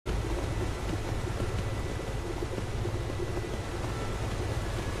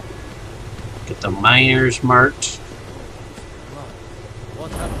The Miners Mart.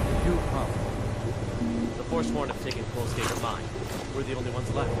 What's up to you, Pop? The Forsworn have taken Fullskaker Mine. We're the only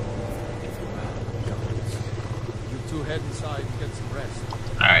ones left. You two head inside and get some rest.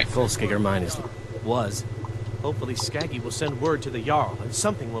 Alright. Fullskaker Mine was. Hopefully Skaggy will send word to the Jarl and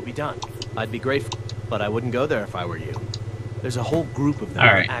something will be done. I'd be grateful, but I wouldn't go there if I were you. There's a whole group of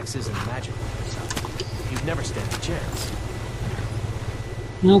them with axes and magic. You'd never stand a chance.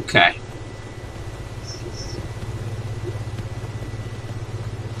 Okay.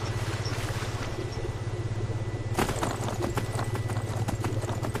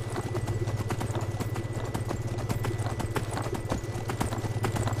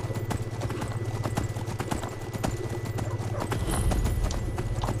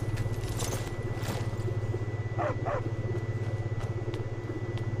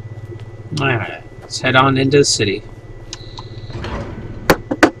 Alright, let's head on into the city.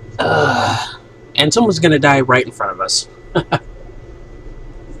 And someone's gonna die right in front of us.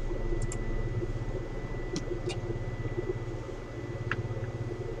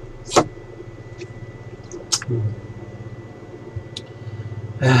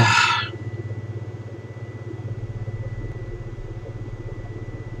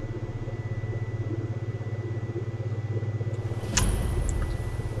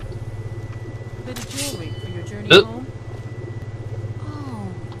 Bit of jewelry for your journey home. Oh,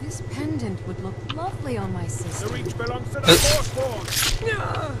 this pendant would look lovely on my sister. The reach belongs to the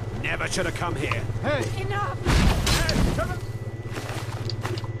Forsworn. Never should have come here. Hey! Enough! Head to the...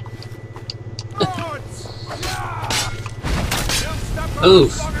 Forwards! You'll stop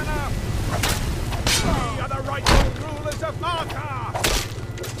Oof. long enough. We are the rightful rulers of Marka.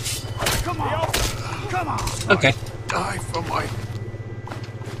 Come on! Come on! Okay. Die for my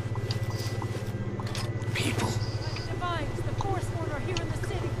people. Divines, the Forsworn are here in the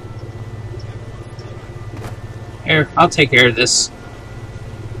city. Here, I'll take care of this.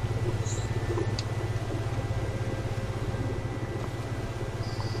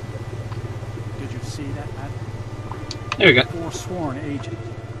 Did you see that, Matt? There we go. Forsworn agent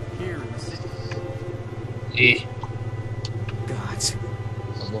here in the city. Eh. Gods.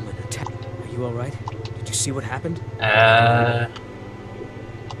 A woman attacked. Are you alright? Did you see what happened?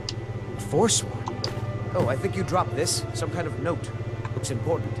 Forsworn? Oh, I think you dropped this. Some kind of note. Looks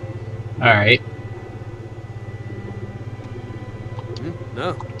important. Alright.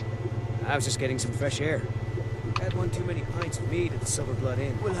 No. I was just getting some fresh air. Had one too many pints of mead at the Silverblood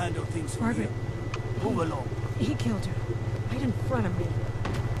Inn. We'll handle things from Margaret. here. Move along. He killed her. Right in front of me.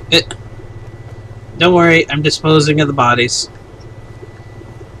 Don't worry, I'm disposing of the bodies.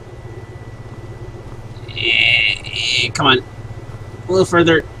 Come on. A little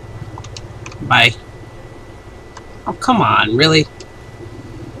further. Bye. Oh, come on, really?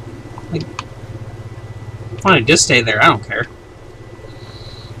 Like, fine, just stay there, I don't care.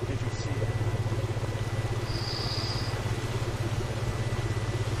 Did you see it?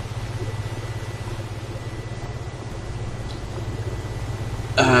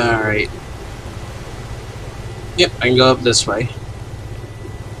 Alright. Yep, I can go up this way.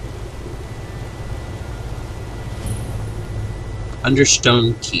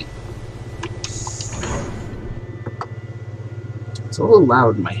 Understone Keep. It's a little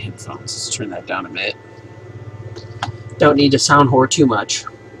loud in my headphones. Let's turn that down a bit. Don't need to sound whore too much.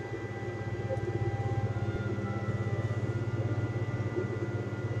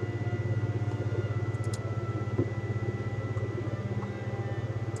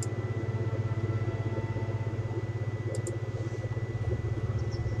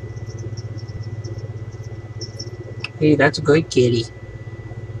 Hey, that's a good kitty.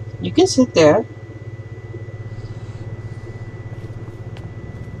 You can sit there.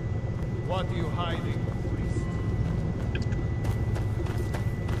 What are you hiding, priest?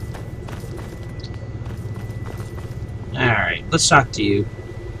 Alright, let's talk to you.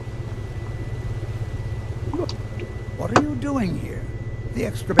 What are you doing here? The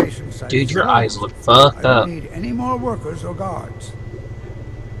excavation site. Dude, is your closed. eyes look fucked I up. don't need any more workers or guards.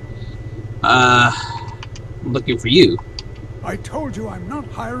 I'm looking for you. I told you I'm not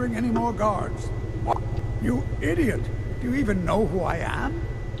hiring any more guards. What? You idiot! Do you even know who I am?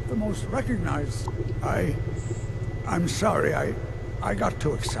 The most recognized... I'm sorry, I got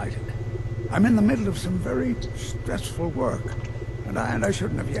too excited. I'm in the middle of some very stressful work, and I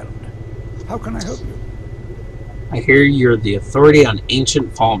shouldn't have yelled. How can I help you? I hear you're the authority on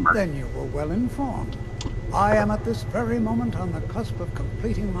ancient Falmer. Then you were well informed. I am at this very moment on the cusp of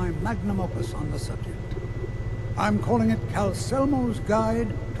completing my magnum opus on the subject. I'm calling it Calcelmo's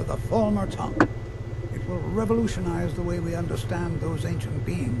Guide to the Falmer Tongue. It will revolutionize the way we understand those ancient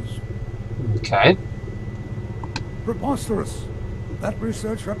beings. Okay. Preposterous. That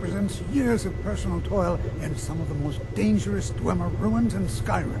research represents years of personal toil in some of the most dangerous Dwemer ruins in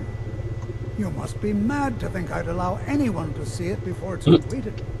Skyrim. You must be mad to think I'd allow anyone to see it before it's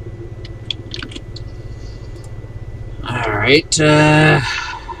completed. Alright,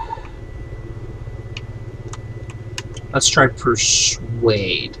 let's try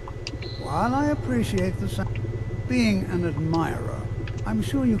persuade. While I appreciate the being an admirer, I'm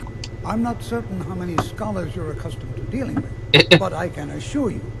sure you... I'm not certain how many scholars you're accustomed to dealing with, but I can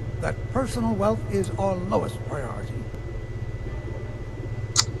assure you that personal wealth is our lowest priority.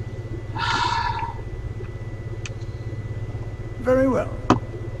 Very well.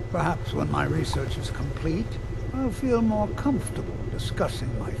 Perhaps when my research is complete, I'll feel more comfortable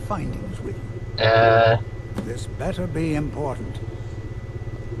discussing my findings with you. This better be important.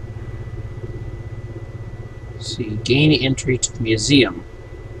 So you gain entry to the museum.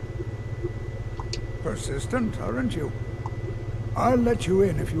 Persistent, aren't you? I'll let you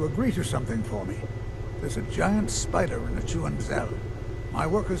in if you agree to something for me. There's a giant spider in the Chuanzel. My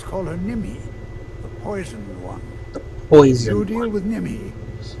workers call her Nimi, the poisoned one. Poison. You deal with Nimi.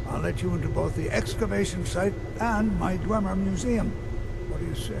 I'll let you into both the excavation site and my Dwemer museum. What do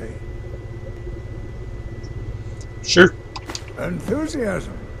you say? Sure.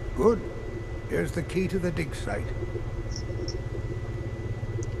 Enthusiasm. Good. Here's the key to the dig site.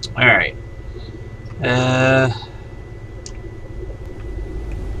 Alright.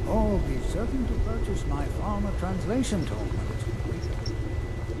 Oh, be certain to purchase my farmer translation tome when it's completed.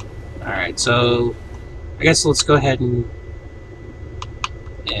 Alright, so I guess let's go ahead and...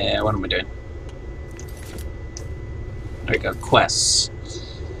 Yeah, what am I doing? There we go, quests.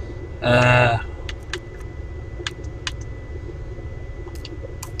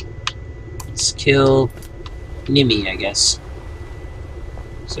 Let's kill Nimi, I guess.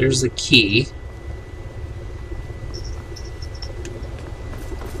 So there's the key.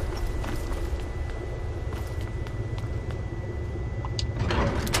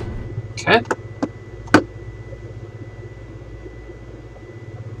 Okay.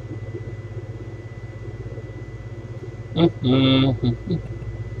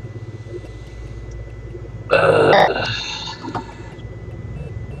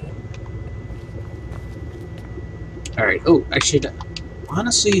 Alright, oh, I should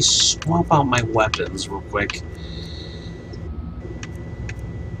honestly swap out my weapons real quick.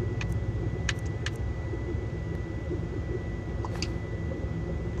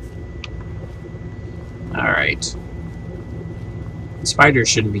 Alright. Spiders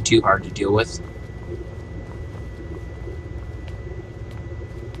shouldn't be too hard to deal with.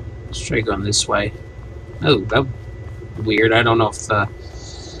 Let's try going this way. Oh, that weird. I don't know if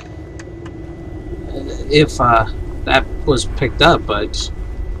that was picked up, but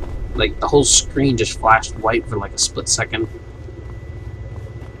like the whole screen just flashed white for like a split second.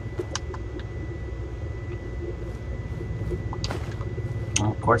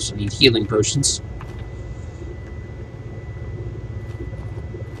 Well, of course, I need healing potions.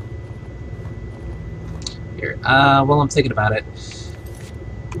 Here, while I'm thinking about it,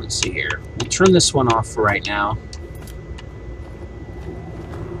 let's see here. We'll turn this one off for right now.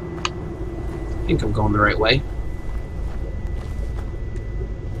 I think I'm going the right way.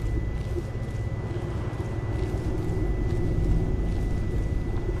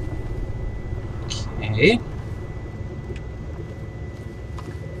 Okay.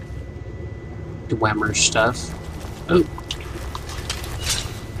 Dwemer stuff. Oh.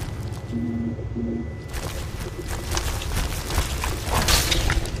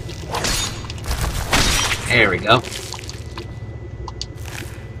 There we go. I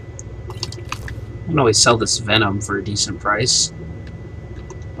can always sell this venom for a decent price.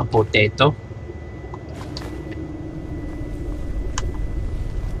 A potato.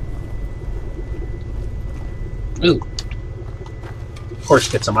 Ooh. Of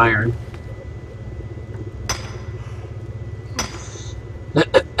course, get some iron.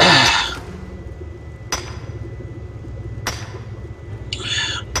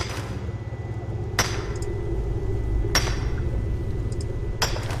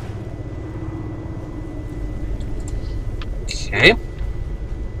 Okay.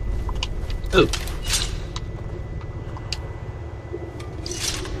 Ooh.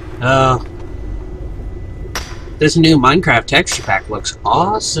 This new Minecraft texture pack looks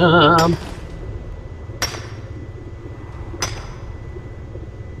awesome.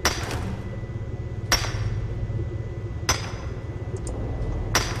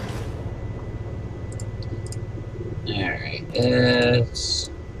 Alright, there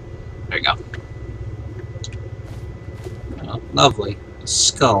we go. Oh, lovely. A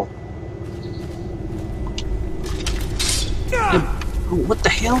skull. Oh, what the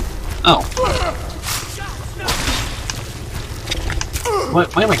hell? Oh.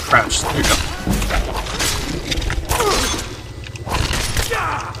 Why am I crouched? There you go.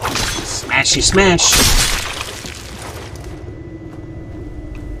 Smashy smash!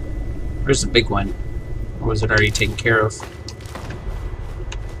 Where's the big one? Or was it already taken care of?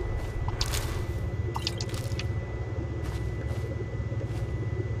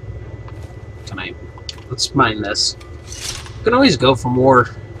 Let's mine this. You can always go for more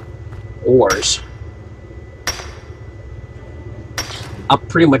ores. I'll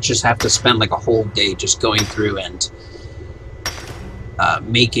pretty much just have to spend like a whole day just going through and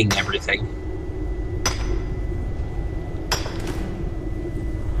making everything.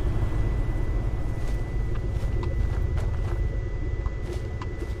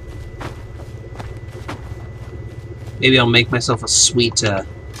 Maybe I'll make myself a sweet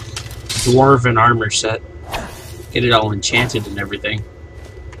dwarven armor set. Get it all enchanted and everything.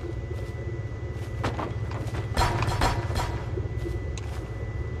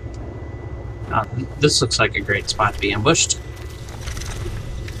 Oh, this looks like a great spot to be ambushed.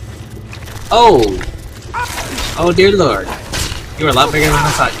 Oh! Oh dear lord. You were a lot bigger than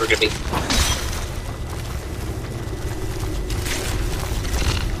I thought you were going to be.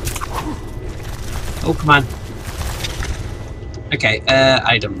 Oh, come on. Okay,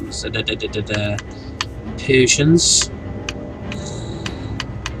 items. Potions.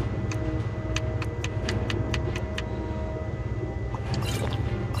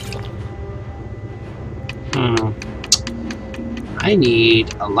 I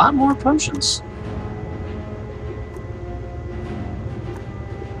need a lot more potions.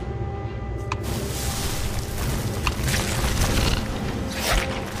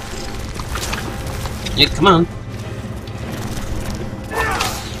 Yeah, come on.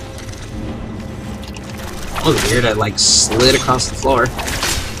 Oh, weird, I like slid across the floor.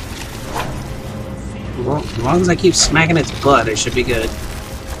 Well, as long as I keep smacking its butt, I should be good.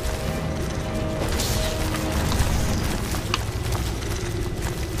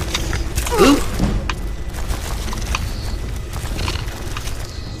 Ooh!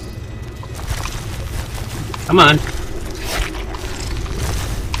 Come on.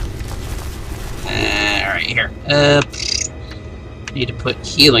 Alright, here. Need to put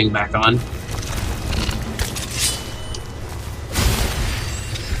healing back on.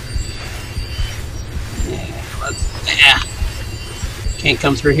 Can't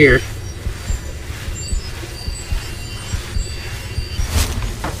come through here.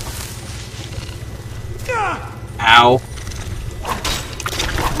 Ow.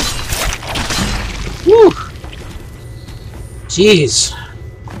 Whew. Jeez.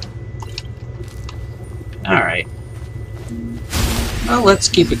 Alright. Well, let's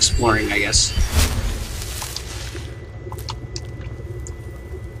keep exploring, I guess.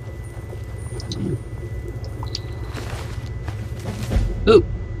 Ooh.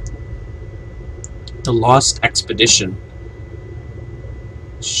 The Lost Expedition.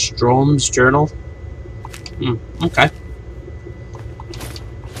 Strom's Journal. Okay.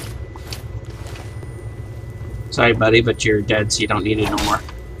 Sorry, buddy, but you're dead, so you don't need it no more.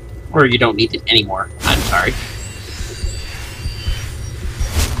 Or you don't need it anymore. I'm sorry.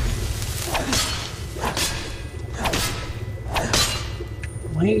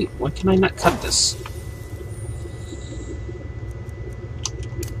 Why can I not cut this?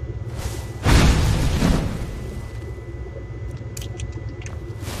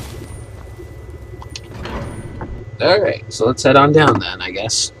 Alright, so let's head on down then, I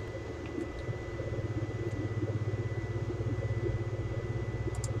guess.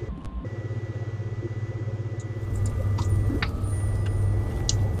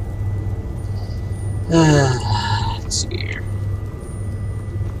 Let's see here.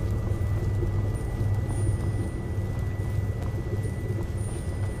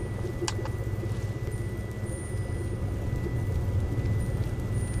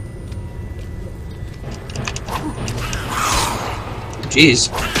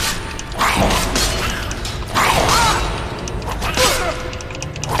 Jeez.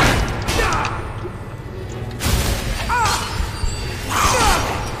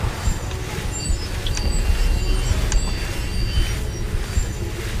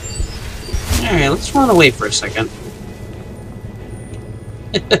 Alright, let's run away for a second.